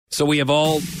So we have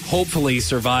all hopefully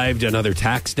survived another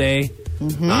tax day.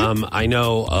 I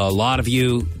know a lot of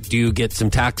you do get some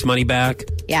tax money back.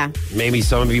 Yeah. Maybe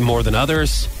some of you more than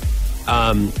others.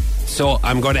 So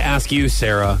I'm going to ask you,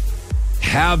 Sarah,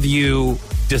 have you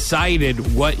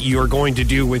decided what you're going to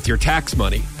do with your tax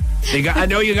money? I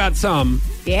know you got some.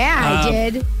 Yeah, I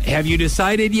did. Have you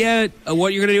decided yet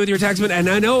what you're going to do with your tax money? And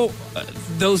I know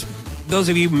those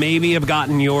of you maybe have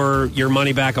gotten your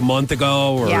money back a month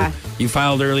ago, or you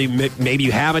filed early. Maybe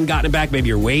you haven't gotten it back. Maybe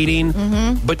you're waiting.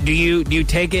 But do you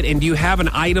take it, and do you have an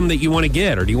item that you want to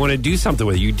get, or do you want to do something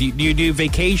with it? Do you do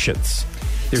vacations?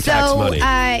 Your tax money.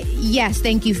 Yes,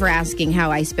 thank you for asking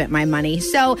how I spent my money.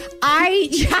 So I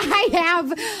have,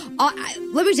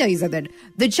 let me tell you something.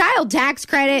 The child tax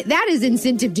credit, that is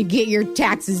incentive to get your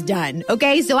taxes done.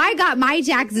 Okay, so I got my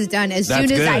taxes done as soon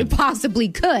as I possibly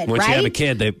could. Once right? you have a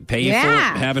kid, they pay you for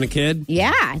having a kid.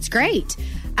 Yeah, it's great.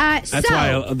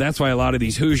 That's why a lot of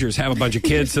these Hoosiers have a bunch of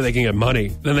kids so they can get money.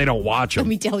 Then they don't watch them. Let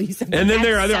me tell you something. And then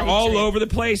they're all over the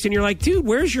place, and you're like, dude,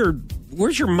 where's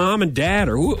your mom and dad,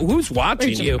 or who's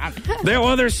watching you?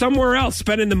 They're somewhere else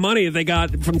spending the money that they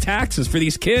got from taxes for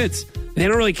these kids. They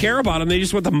don't really care about them. They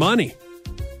just want the money.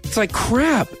 It's like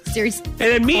crap. Seriously. And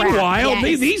then meanwhile,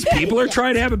 these people are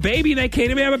trying to have a baby. They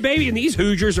can't even have a baby. And these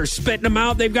Hoosiers are spitting them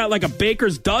out. They've got like a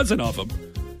baker's dozen of them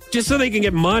just so they can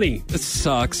get money. It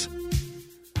sucks.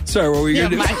 Sorry, what were you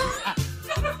going to do?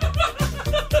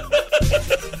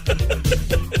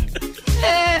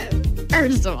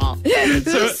 First of all,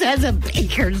 who says a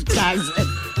baker's dozen?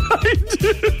 I do.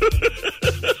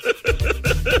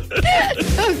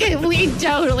 Okay, we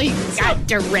totally got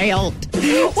derailed.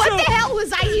 What the hell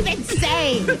was I even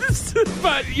saying?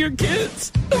 About your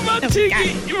kids. About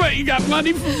Tiggy. You got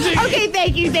money from Tiggy. Okay,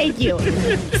 thank you.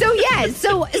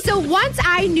 So once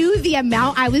I knew the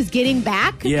amount I was getting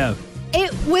back,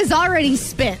 it was already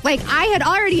spent. Like, I had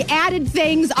already added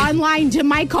things online to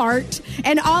my cart,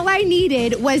 and all I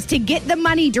needed was to get the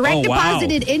money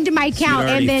deposited into my account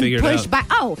and then push by.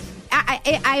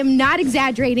 I am not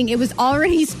exaggerating. It was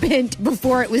already spent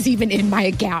before it was even in my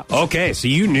account. Okay, so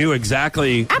you knew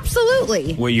exactly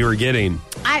absolutely what you were getting.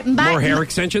 More hair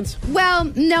extensions? Well,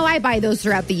 no, I buy those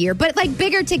throughout the year. But like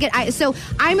bigger ticket, so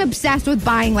I'm obsessed with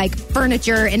buying like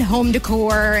furniture and home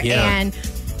decor and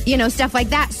stuff like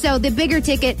that. So the bigger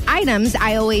ticket items,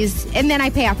 and then I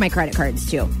pay off my credit cards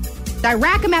too. So I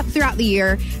rack them up throughout the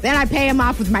year, then I pay them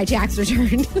off with my tax return.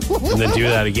 And then do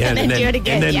that again. and then do it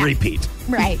again. And then repeat.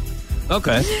 Right.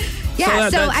 Okay. Yeah,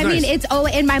 so I mean, it's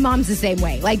and my mom's the same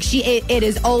way. Like it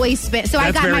is always spent. So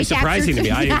I got my tax return. That's very surprising to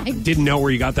me. I didn't know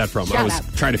where you got that from. I was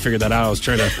trying to figure that out.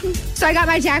 So I got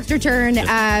my tax return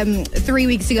 3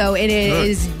 weeks ago, and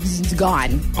it's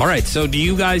gone. All right. So do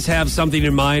you guys have something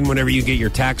in mind whenever you get your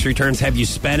tax returns? Have you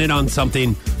spent it on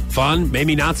something fun?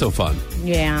 Maybe not so fun.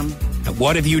 Yeah.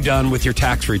 What have you done with your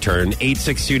tax return?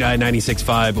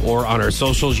 862-9965 or on our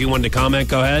socials. You wanted to comment?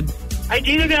 Go ahead. I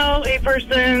do know a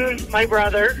person, my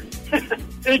brother,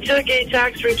 who took a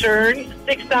tax return,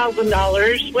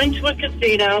 $6,000, went to a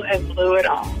casino and blew it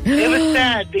all. It was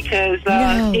sad because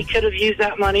he could have used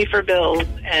that money for bills,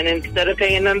 and instead of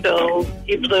paying them bills,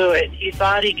 he blew it. He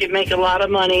thought he could make a lot of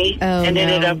money and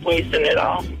ended up wasting it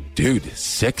all. Dude,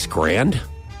 $6,000?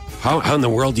 How in the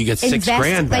world do you get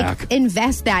 $6,000 back? Like,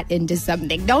 invest that into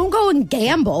something. Don't go and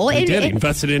gamble. He did.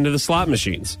 Invest it into the slot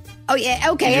machines. Oh,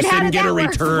 yeah. Okay. You just didn't get a work?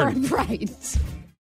 return. Right.